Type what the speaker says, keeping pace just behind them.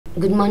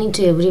Good morning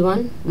to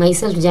everyone.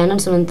 Myself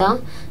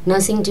Sunantha,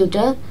 nursing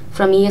tutor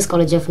from E.S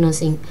College of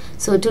Nursing.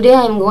 So today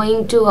I am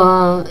going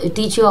to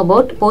teach you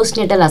about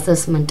postnatal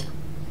assessment.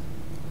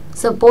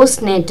 So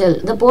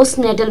postnatal, the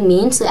postnatal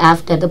means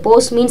after, the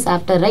post means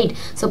after, right?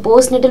 So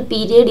postnatal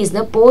period is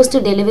the post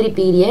delivery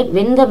period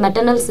when the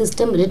maternal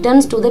system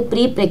returns to the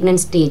pre-pregnant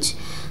stage.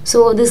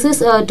 So this is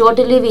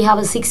totally we have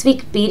a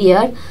 6-week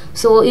period.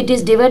 So it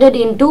is divided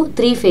into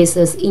 3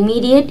 phases: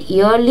 immediate,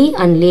 early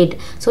and late.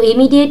 So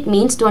immediate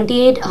means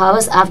 28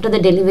 hours after the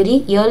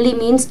delivery, early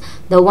means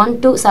the 1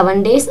 to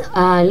 7 days,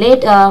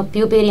 late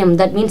puerperium,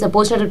 that means the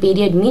postnatal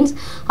period means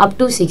up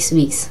to 6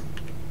 weeks.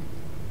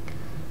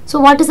 So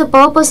what is the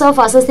purpose of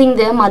assessing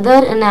the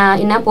mother in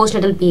a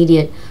postnatal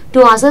period?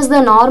 To assess the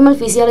normal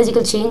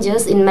physiological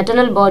changes in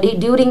maternal body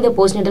during the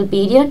postnatal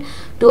period,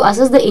 to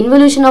assess the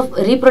involution of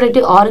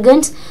reproductive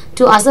organs,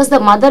 to assess the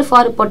mother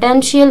for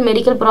potential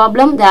medical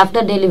problem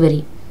after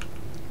delivery.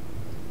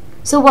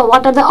 So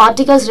what are the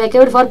articles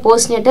required for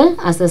postnatal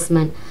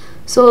assessment?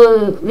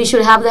 So we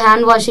should have the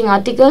hand washing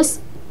articles,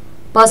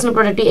 personal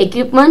protective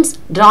equipments,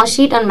 draw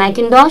sheet and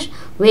Macintosh,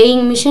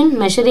 weighing machine,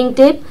 measuring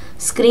tape,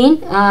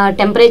 screen,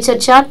 temperature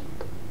chart,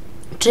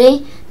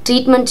 tray,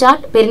 treatment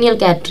chart, perineal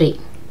care tray.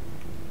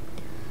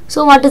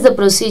 So what is the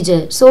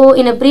procedure? So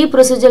in a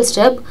pre-procedural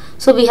step,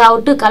 so we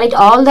have to collect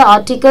all the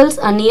articles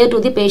near to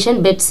the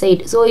patient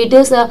bedside. So it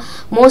is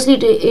mostly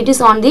it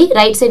is on the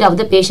right side of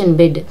the patient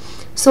bed.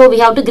 So we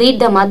have to greet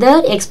the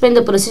mother, explain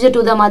the procedure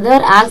to the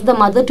mother, ask the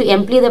mother to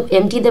empty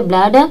the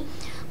bladder,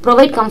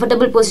 provide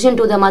comfortable position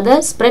to the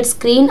mother, spread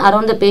screen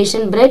around the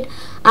patient bed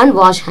and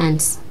wash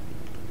hands.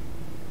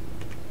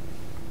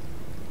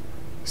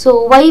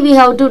 So why we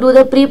have to do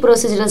the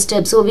pre-procedural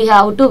steps? So we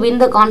have to win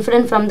the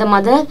confidence from the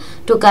mother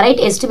to correct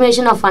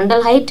estimation of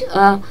fundal height.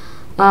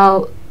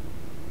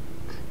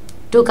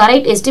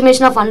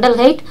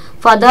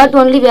 For that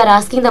only we are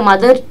asking the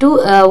mother to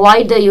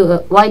void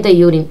the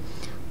urine.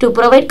 To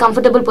provide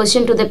comfortable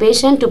position to the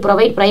patient, to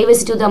provide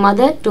privacy to the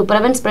mother, to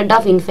prevent spread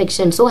of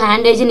infection. So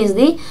hand hygiene is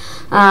the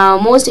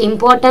most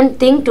important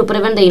thing to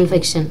prevent the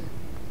infection.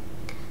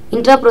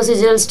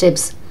 Intraprocedural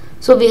steps.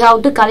 So we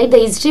have to collect the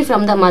history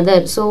from the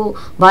mother. So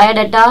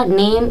biodata,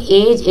 name,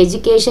 age,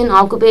 education,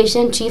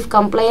 occupation, chief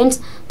compliance,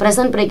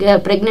 present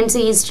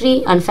pregnancy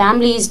history and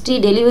family history,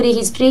 delivery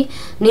history,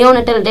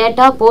 neonatal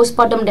data,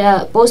 postpartum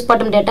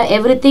data,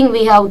 everything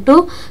we have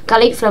to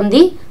collect from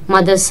the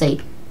mother's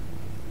side.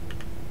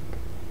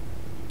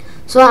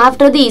 So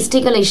after the history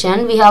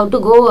collection, we have to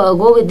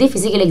go with the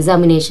physical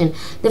examination.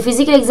 The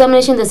physical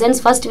examination, in the sense,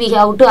 first we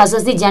have to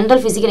assess the general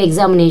physical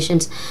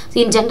examinations. So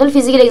in general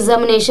physical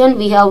examination,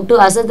 we have to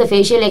assess the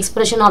facial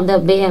expression of the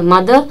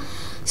mother.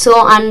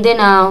 So and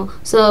then,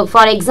 so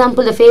for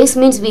example, the face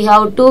means we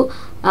have to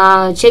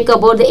check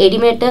about the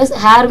edematous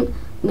hair.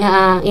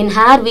 In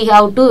hair, we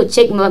have to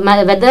check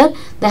whether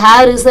the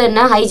hair is in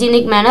a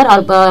hygienic manner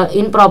or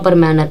improper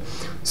manner.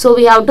 So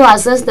we have to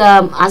assess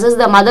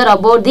the mother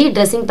about the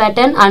dressing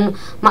pattern, and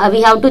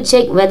we have to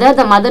check whether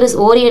the mother is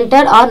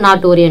oriented or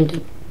not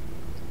oriented.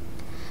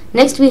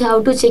 Next we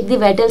have to check the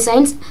vital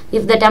signs.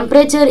 If the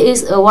temperature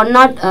is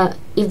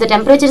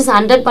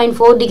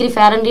 100.4 degree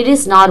Fahrenheit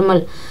is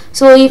normal.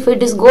 So if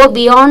it is go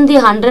beyond the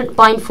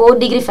 100.4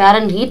 degree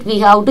Fahrenheit,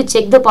 we have to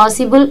check the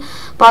possible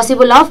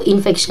of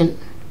infection.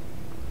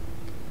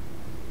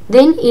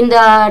 Then in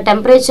the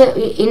temperature,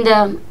 in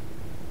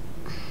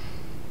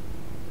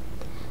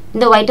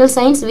the vital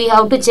signs, we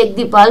have to check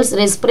the pulse,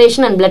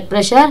 respiration and blood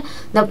pressure.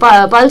 The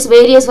pulse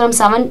varies from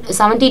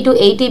 70 to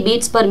 80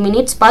 beats per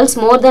minute. Pulse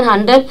more than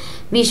 100,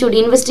 we should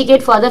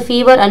investigate for the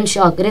fever and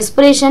shock.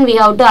 Respiration, we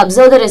have to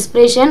observe the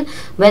respiration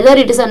whether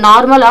it is a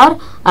normal or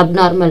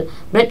abnormal.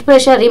 Blood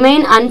pressure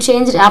remain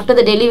unchanged after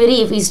the delivery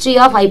if history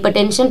of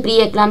hypertension,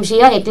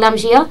 pre-eclampsia,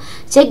 eclampsia.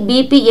 Check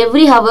BP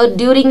every hour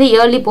during the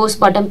early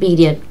postpartum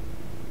period.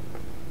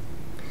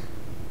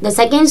 The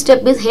second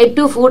step is head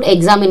to foot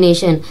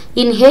examination.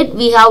 In head,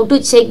 we have to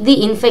check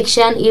the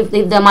infection. If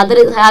the mother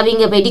is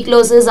having a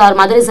pediculosis or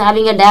mother is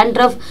having a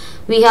dandruff,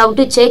 we have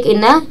to check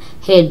in a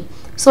head.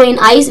 So in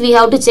eyes, we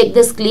have to check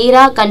the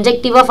sclera,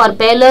 conjunctiva for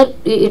pallor.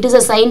 It is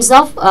a signs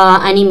of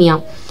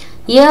anemia.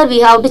 Here we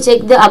have to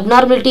check the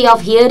abnormality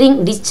of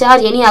hearing,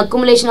 discharge, any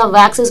accumulation of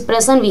wax is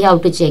present, we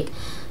have to check.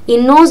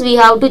 In nose, we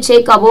have to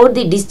check about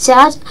the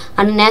discharge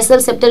and nasal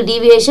septal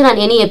deviation and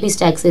any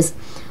epistaxis.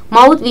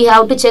 Mouth, we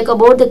have to check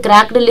about the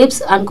cracked lips,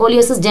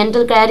 ankylosis,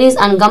 dental caries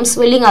and gum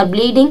swelling or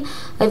bleeding.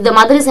 If the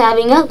mother is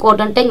having a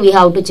cotton tongue, we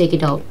have to check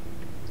it out.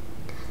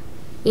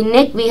 In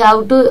neck, we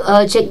have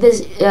to check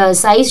the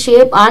size,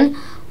 shape and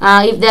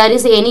if there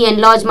is any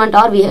enlargement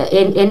or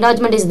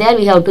enlargement is there,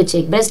 we have to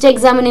check. Breast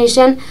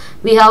examination,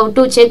 we have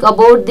to check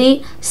about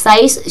the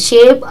size,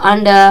 shape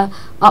and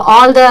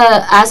all the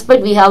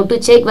aspect we have to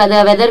check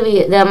whether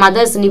the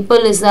mother's nipple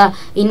is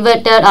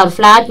inverted or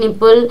flat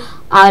nipple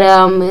or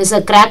is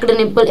a cracked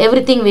nipple.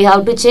 Everything we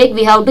have to check.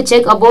 We have to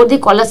check about the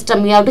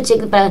colostrum. We have to check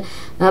the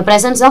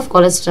presence of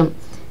colostrum.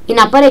 In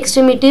upper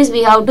extremities,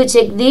 we have to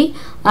check the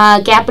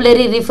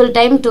capillary refill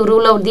time to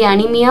rule out the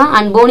anemia,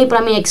 and bony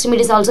primary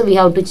extremities also we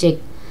have to check.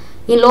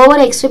 In lower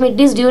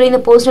extremities, during the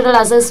postnatal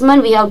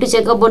assessment, we have to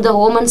check about the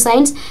hormone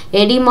signs,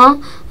 edema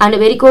and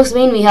varicose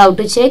vein we have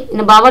to check. In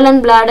the bowel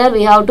and bladder,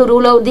 we have to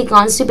rule out the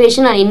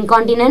constipation and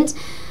incontinence.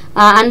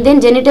 And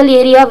then genital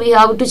area, we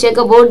have to check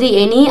about the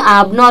any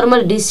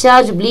abnormal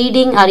discharge,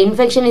 bleeding or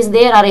infection is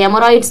there, or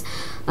hemorrhoids,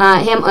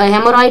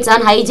 hemorrhoids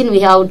and hygiene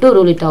we have to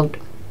rule it out.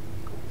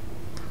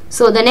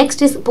 So the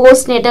next is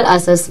postnatal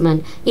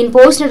assessment. In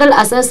postnatal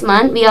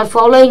assessment, we are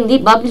following the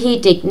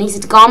BUBBLEHE techniques.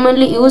 It's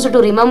commonly used to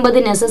remember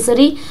the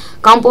necessary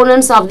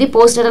components of the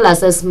postnatal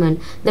assessment.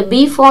 The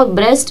B for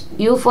breast,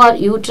 U for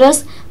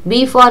uterus,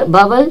 B for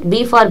bowel,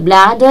 B for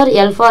bladder,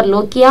 L for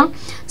lochia.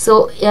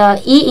 So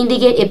E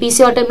indicate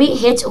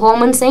episiotomy, H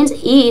hormone signs,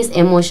 E is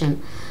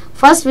emotion.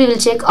 First we will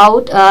check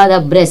out the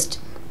breast.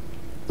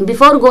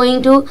 Before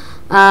going to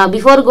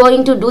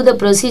do the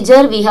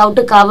procedure, we have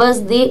to cover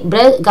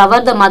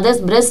the mother's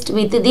breast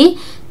with the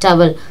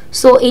towel.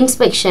 So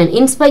inspection,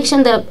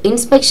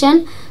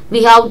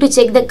 we have to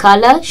check the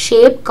color,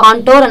 shape,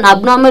 contour and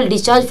abnormal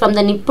discharge from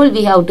the nipple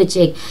we have to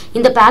check.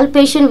 In the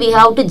palpation, we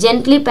have to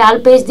gently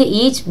palpate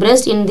each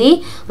breast in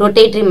the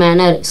rotatory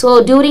manner.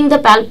 So during the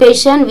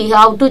palpation, we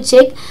have to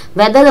check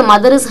whether the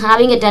mother is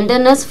having a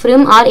tenderness,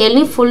 firm or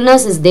any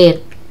fullness is there.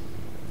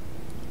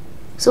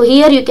 So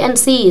here you can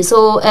see,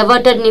 so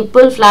everted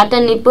nipple,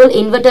 flattened nipple,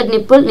 inverted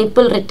nipple,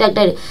 nipple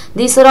retracted.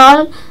 These are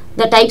all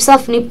the types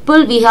of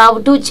nipple we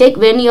have to check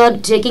when you are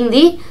checking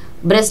the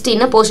breast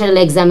in a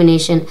postnatal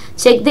examination.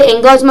 Check the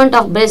engorgement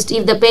of breast.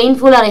 If the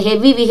painful or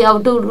heavy, we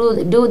have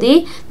to do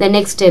the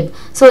next step.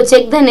 So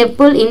check the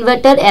nipple,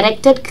 inverted,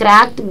 erected,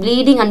 cracked,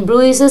 bleeding and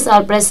bruises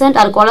are present,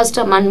 or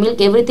colostrum and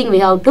milk, everything we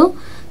have to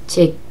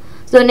check.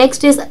 So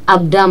next is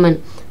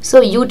abdomen.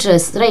 So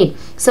uterus, right?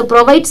 So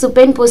provide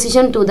supine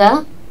position to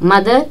the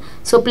mother.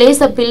 So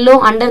place a pillow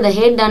under the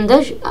head and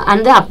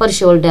the upper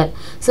shoulder.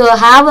 So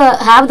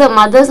have the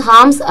mother's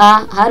arms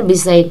her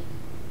beside.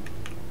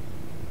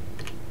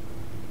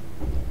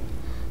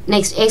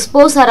 Next,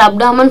 expose her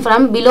abdomen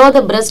from below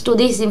the breast to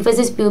the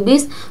symphysis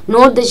pubis.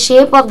 Note the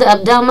shape of the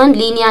abdomen,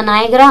 linea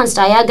nigra and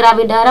stria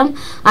gravidarum,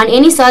 and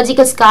any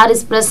surgical scar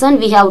is present,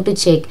 we have to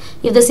check.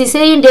 If the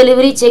cesarean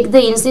delivery, check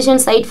the incision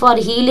site for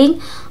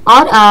healing,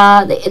 or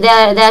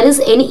there is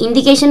any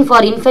indication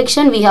for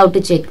infection, we have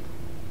to check.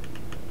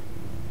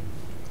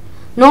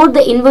 Note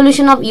the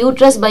involution of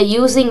uterus by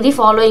using the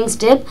following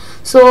step.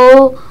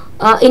 So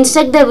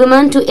instruct the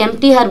woman to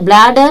empty her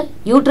bladder.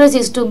 Uterus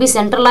is to be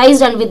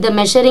centralized, and with the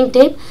measuring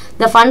tape,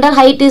 the fundal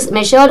height is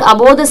measured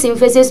above the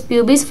symphysis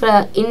pubis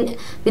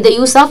with the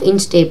use of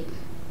inch tape.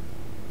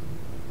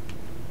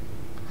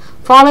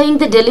 Following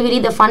the delivery,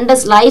 the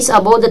fundus lies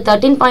above the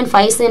 13.5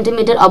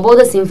 cm above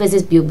the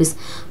symphysis pubis.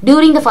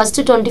 During the first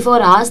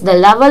 24 hours, the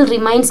level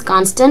remains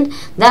constant.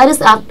 There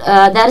is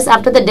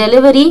after the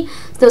delivery,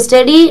 the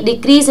steady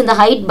decrease in the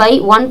height by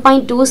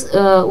 1.25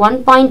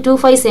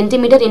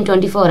 cm in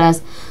 24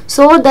 hours.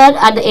 So that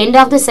at the end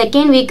of the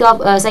second week of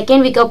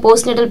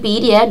postnatal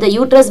period, the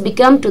uterus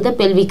become to the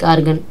pelvic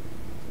organ.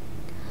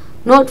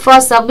 Note for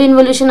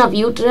subinvolution of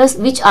uterus,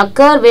 which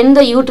occur when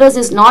the uterus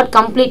is not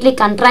completely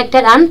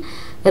contracted and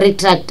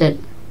retracted.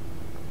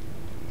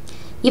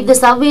 If the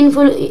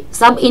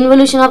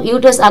subinvolution of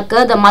uterus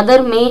occur, the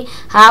mother may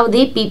have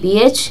the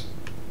PPH.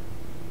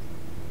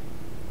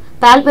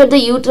 Palpate the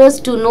uterus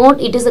to note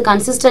it is a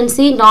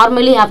consistency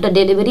normally after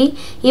delivery.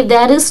 If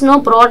there is no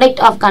product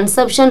of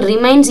conception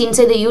remains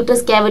inside the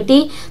uterus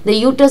cavity, the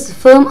uterus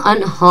firm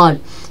and hard.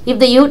 If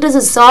the uterus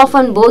is soft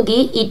and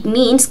boggy, it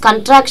means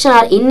contraction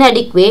are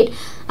inadequate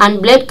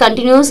and blood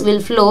continues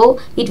will flow.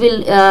 It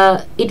will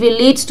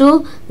leads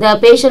to the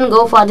patient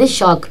go for the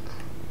shock.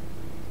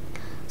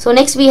 So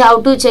next we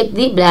have to check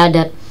the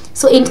bladder.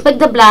 So inspect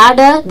the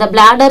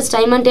bladder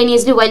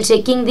simultaneously while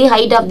checking the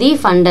height of the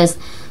fundus.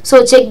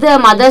 So check the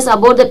mothers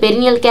about the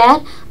perineal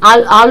care.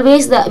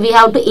 Always we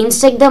have to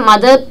instruct the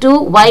mother to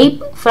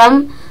wipe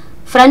from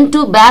front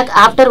to back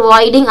after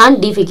voiding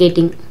and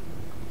defecating.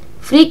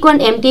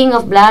 Frequent emptying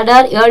of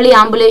bladder, early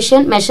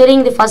ambulation,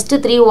 measuring the first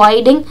 3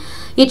 voiding.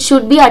 It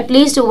should be at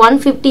least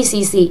 150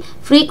 cc.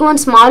 Frequent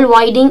small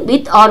voiding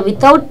with or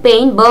without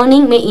pain,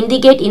 burning may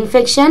indicate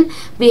infection.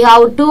 We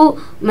have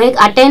to make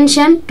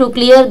attention to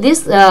clear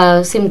these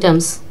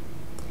symptoms.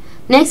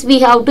 Next we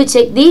have to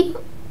check the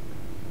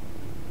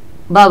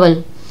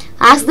bowel.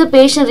 Ask the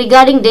patient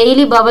regarding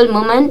daily bowel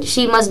movement.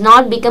 She must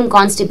not become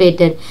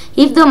constipated.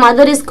 If the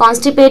mother is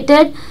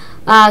constipated,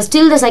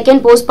 still the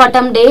second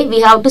postpartum day,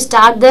 we have to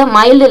start the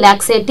mild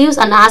laxatives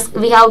and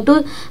we have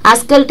to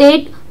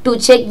auscultate to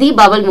check the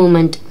bowel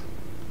movement.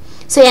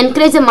 So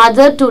encourage the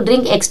mother to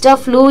drink extra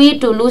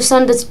fluid to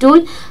loosen the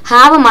stool.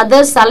 Have a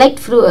mother select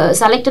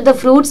the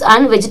fruits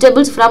and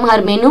vegetables from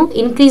her menu.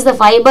 Increase the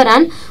fiber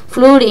and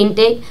fluid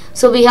intake.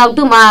 So we have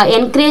to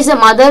encourage the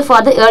mother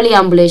for the early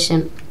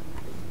ambulation.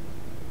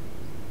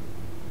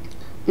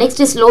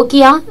 Next is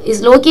lochia.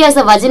 Lochia is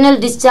a vaginal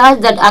discharge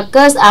that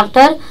occurs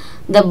after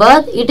the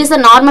birth. It is a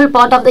normal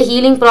part of the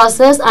healing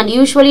process and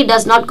usually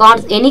does not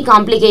cause any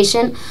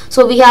complication.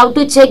 So we have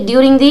to check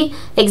during the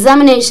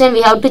examination,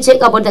 we have to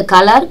check about the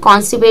color,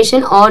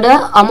 constipation,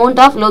 odor, amount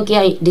of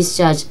lochia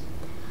discharge.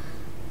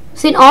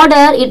 So in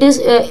order,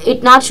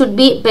 it not should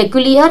be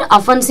peculiar,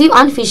 offensive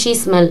and fishy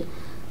smell.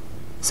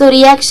 So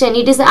reaction,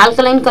 it is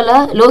alkaline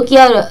color,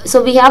 lochia.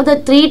 So we have the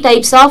three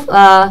types of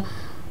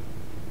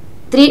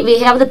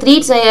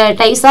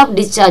types of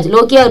discharge: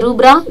 lochia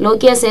rubra,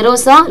 lochia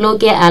serosa,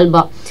 lochia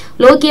alba.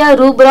 Lochia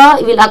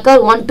rubra will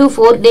occur 1 to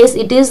 4 days.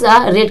 It is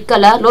a red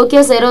color.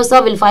 Lochia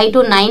serosa will 5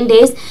 to 9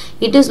 days.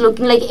 It is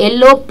looking like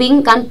yellow,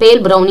 pink and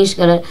pale brownish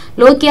color.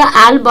 Lochia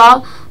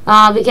alba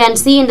we can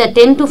see in the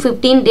 10 to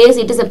 15 days.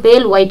 It is a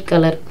pale white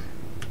color.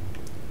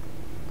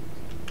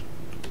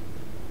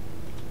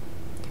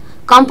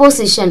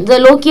 Composition. The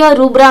lochia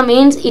rubra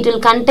means it will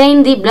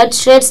contain the blood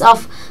shreds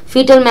of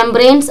fetal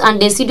membranes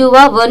and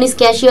decidua, vernis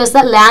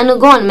caseosa,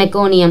 lanugo and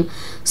meconium.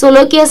 So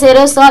lochia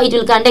serosa, it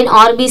will contain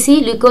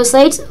RBC,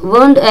 leukocytes,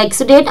 wound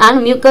exudate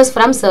and mucus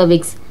from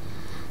cervix.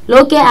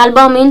 Lochia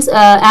alba means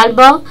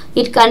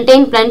it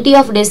contains plenty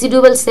of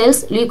decidual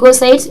cells,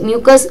 leukocytes,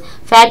 mucus,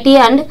 fatty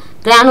and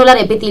granular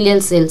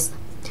epithelial cells.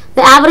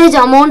 The average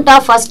amount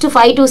of first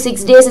 5 to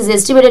 6 days is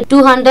estimated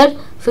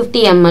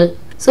 250 ml.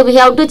 So we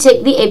have to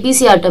check the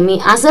episiotomy.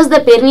 Assess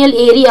the perineal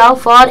area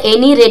for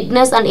any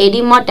redness and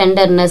edema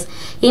tenderness.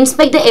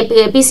 Inspect the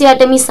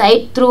episiotomy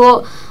site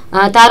through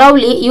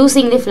thoroughly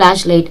using the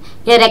flashlight.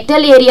 In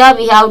rectal area,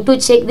 we have to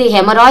check the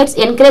hemorrhoids.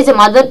 Encourage the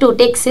mother to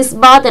take cis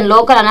bath and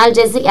local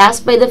analgesic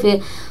as per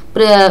the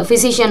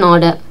physician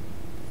order.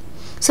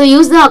 So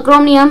use the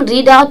acronym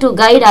REDA to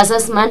guide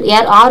assessment.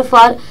 R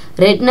for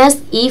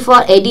redness, E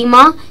for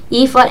edema,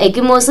 E for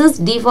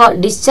ecchymosis, D for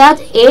discharge,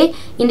 A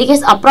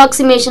indicates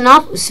approximation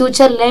of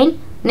suture line.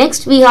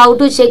 Next we have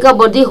to check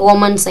about the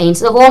Homan signs.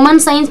 The Homan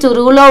signs to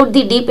rule out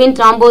the deep vein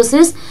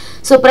thrombosis.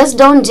 So press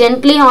down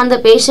gently on the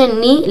patient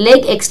knee,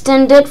 leg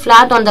extended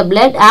flat on the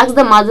blood. Ask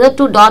the mother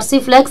to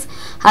dorsiflex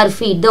her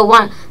feet.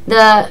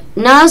 The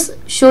nurse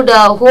should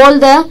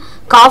hold the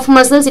calf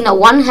muscles in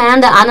one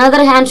hand, the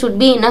another hand should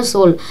be in a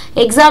sole.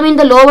 Examine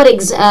the lower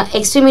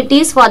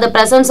extremities for the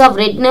presence of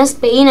redness,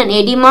 pain and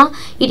edema.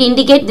 It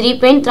indicates deep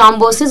vein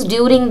thrombosis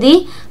during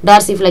the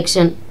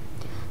dorsiflexion.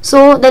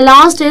 So the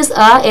last is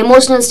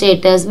emotional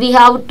status. We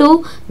have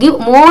to give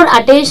more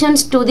attention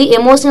to the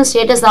emotional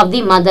status of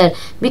the mother,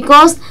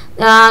 because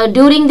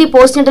during the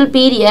postnatal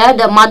period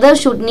the mother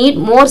should need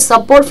more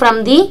support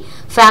from the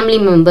family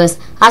members.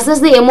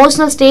 Assess the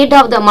emotional state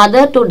of the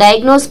mother to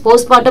diagnose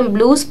postpartum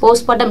blues,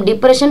 postpartum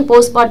depression,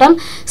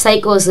 postpartum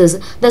psychosis.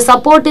 The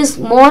support is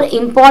more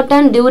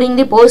important during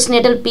the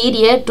postnatal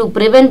period to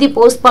prevent the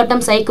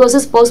postpartum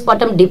psychosis,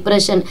 postpartum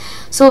depression.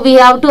 So we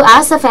have to,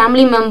 as a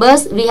family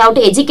members, we have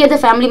to educate the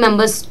family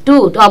members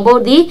too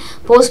about the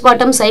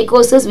postpartum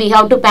psychosis. We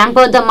have to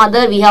pamper the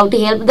mother, we have to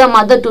help the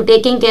mother to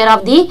taking care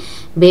of the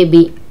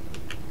baby.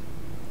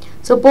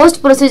 So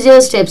post-procedural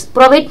steps: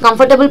 provide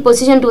comfortable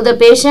position to the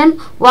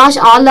patient, wash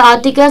all the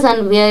articles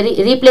and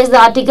replace the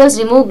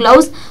articles, remove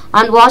gloves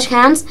and wash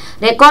hands,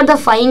 record the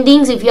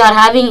findings. If you are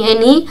having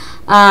any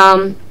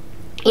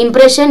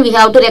impression, we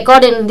have to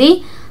record in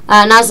the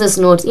nurse's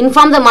notes.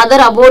 Inform the mother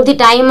about the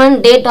time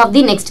and date of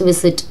the next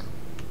visit.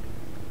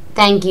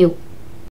 Thank you.